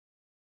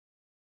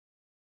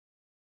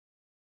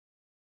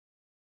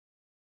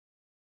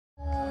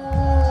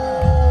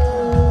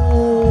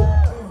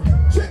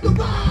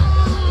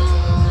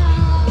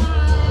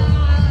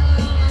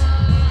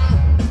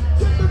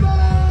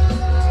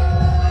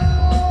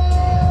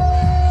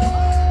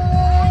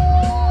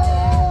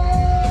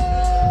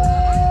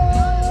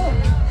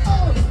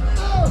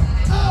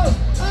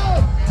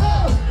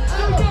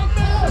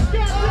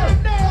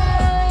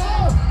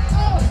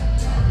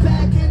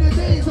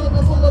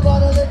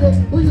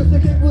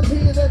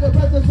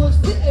was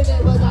spitting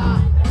it was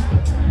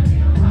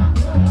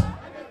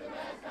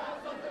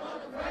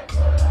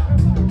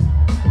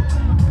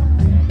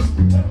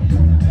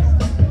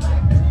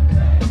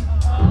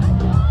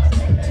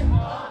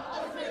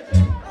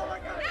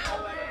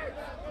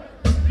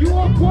You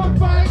want point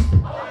fight?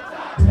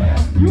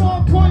 You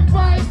want point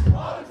fight?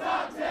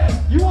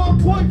 You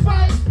want point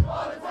fight?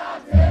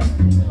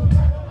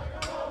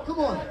 Come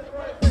on.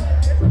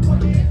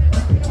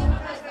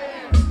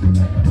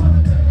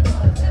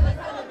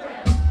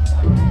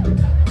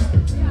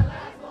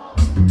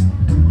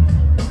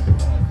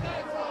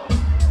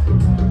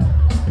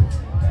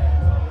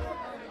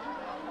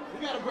 We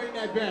gotta bring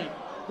that back.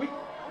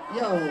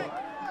 Yo.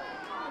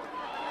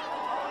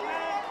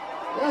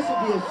 Y'all should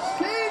be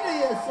ashamed of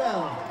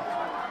yourself.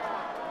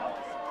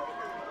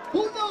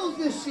 Who knows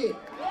this shit?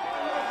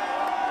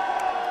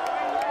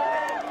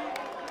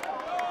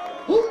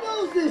 Who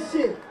knows this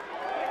shit?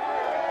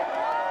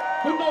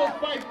 Who knows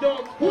Fight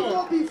Dog's Who's part?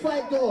 gonna be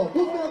Fight Dog?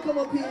 Who's gonna come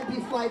up here and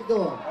be Fight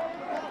Dog?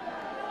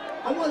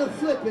 I wanna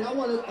flip it. I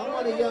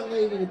want a young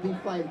lady to be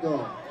Fight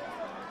Dog.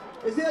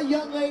 Is there a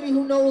young lady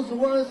who knows the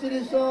words to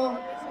this song?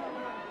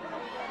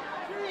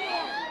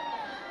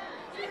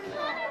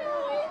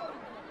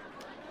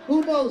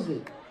 Who knows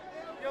it?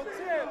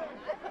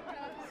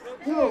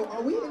 Yo,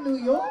 are we in New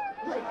York?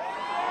 Like,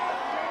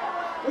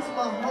 that's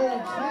my whole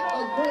track.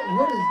 Like,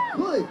 what is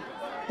good?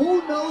 Who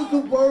knows the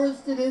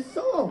words to this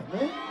song,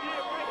 man?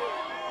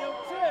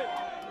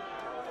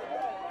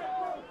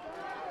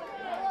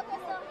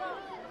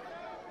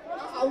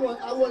 I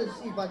want to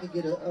see if I can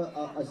get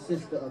a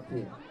sister up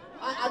here.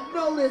 I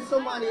know there's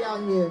somebody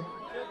out here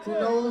who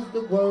knows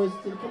the words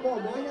to. Come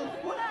on, boy, you're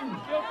fronting.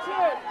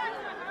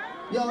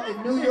 Yo, in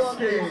New York,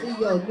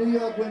 New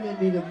York women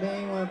be the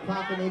main one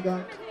popping their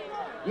gun.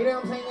 You know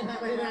what I'm saying? You know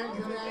what I'm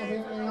saying?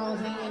 And you know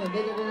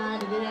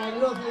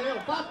what I'm saying?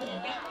 Fuck it.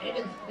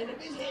 And the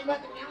bitch came up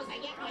and I was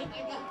like, yeah.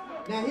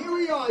 Now here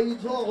we are, you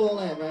talk all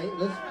that, right?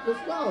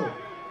 Let's go.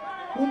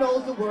 Who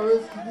knows the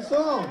words to the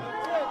song?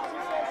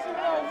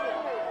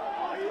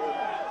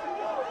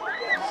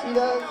 She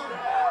does?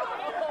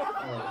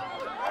 Oh.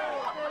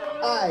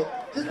 Alright,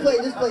 just play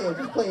it.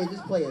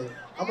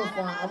 I'm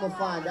gonna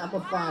find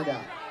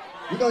out.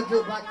 We're gonna do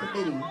it by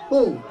committee.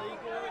 Who?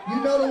 You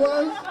know the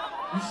words?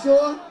 You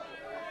sure?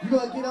 You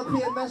gonna get up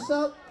here and mess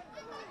up?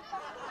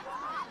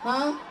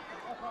 Huh?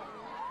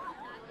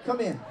 Come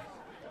in.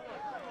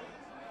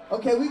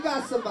 Okay, we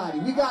got somebody.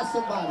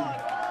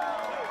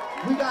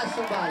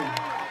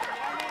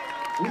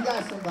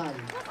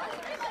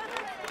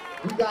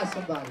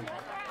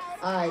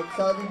 Alright,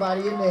 tell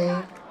everybody your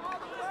name.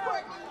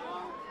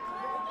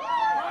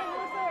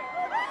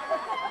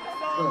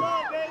 Good.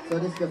 So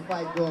this is the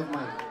Fight Dog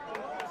mic.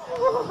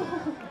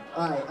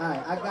 Alright,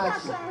 I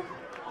got you.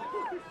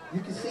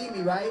 You can see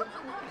me, right?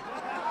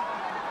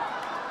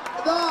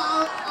 No,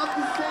 I'm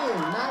just saying,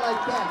 not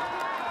like that.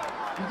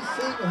 You can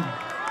see me.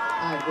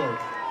 Alright, good.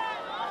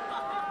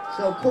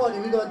 So, Courtney,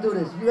 we gonna do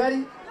this. You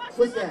ready?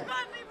 What's that?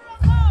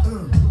 You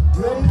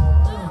ready?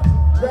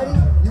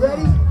 You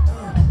ready?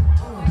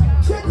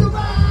 Check the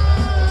ride!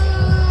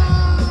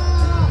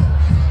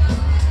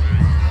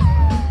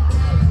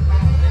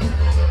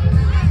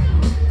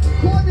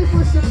 Courtney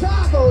from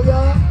Chicago,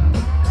 y'all.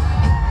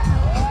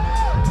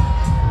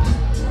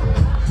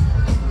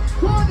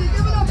 Courtney,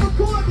 give it up for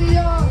Courtney,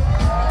 y'all.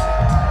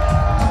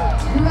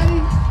 You ready?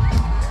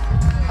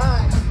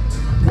 Alright.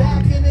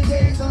 Back in the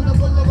days on the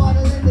boulevard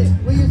of Linden,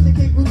 we used to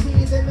kick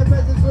routines and the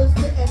presents were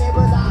spitting. It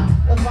was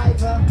the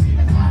Viper.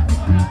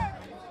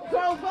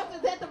 Girls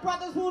busted at the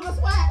brothers who the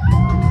swag.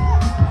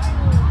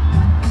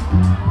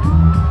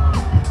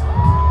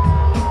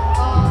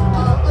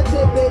 A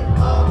tidbit,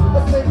 a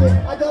snippet.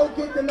 I don't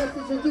get the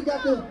message that you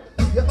got to.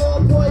 Your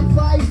all boy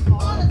fight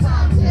all the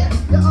time, yeah.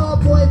 Your all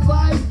boy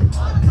fight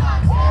all the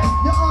time,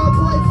 yeah. Your all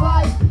boy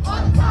fight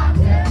all the time,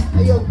 yeah.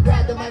 Hey yo,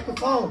 grab the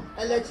microphone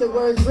and let your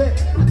words rip. A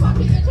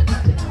fucking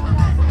introduction of my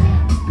last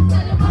name.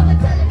 Tell your mother,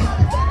 tell your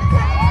mother, tell your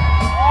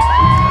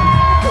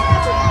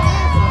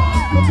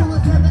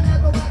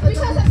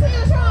because I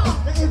feel strong.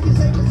 Now if you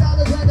say the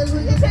solid letters, we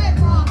get paid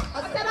wrong. I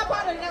set up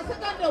on the next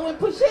window and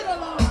push it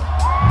along.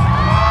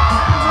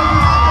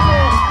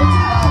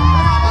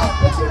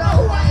 But you know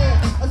who I am.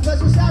 A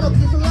special shout out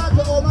gives a lot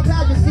to all my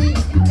pals you see.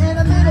 In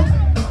the middle.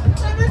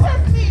 Let me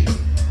test me.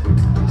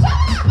 Shut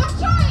up, I'm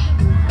trying.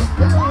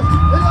 We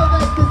know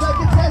that because I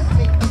can test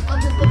me. I'm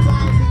just a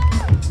clown beat.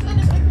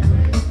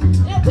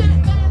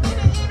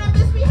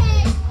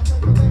 Misbehave.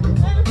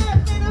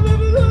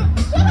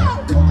 Shut up.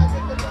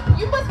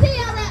 You must be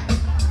our rap.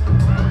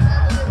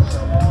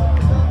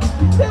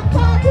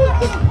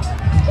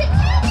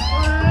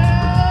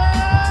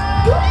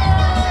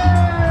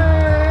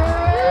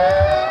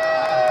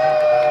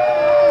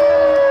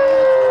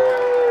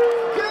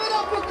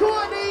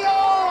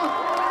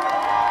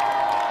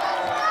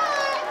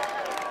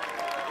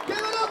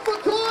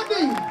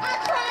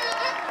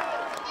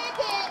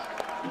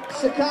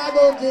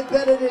 Chicago did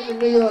better than the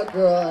New York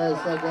girl, I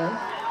guess.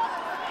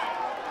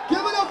 Give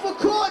it up for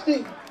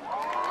Courtney.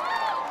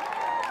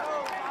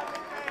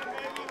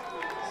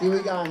 See, we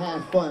gotta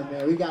have fun,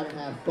 man. We gotta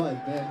have fun,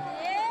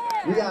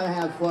 man. We gotta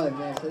have fun,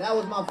 man. So that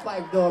was my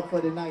fight dog for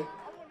the night.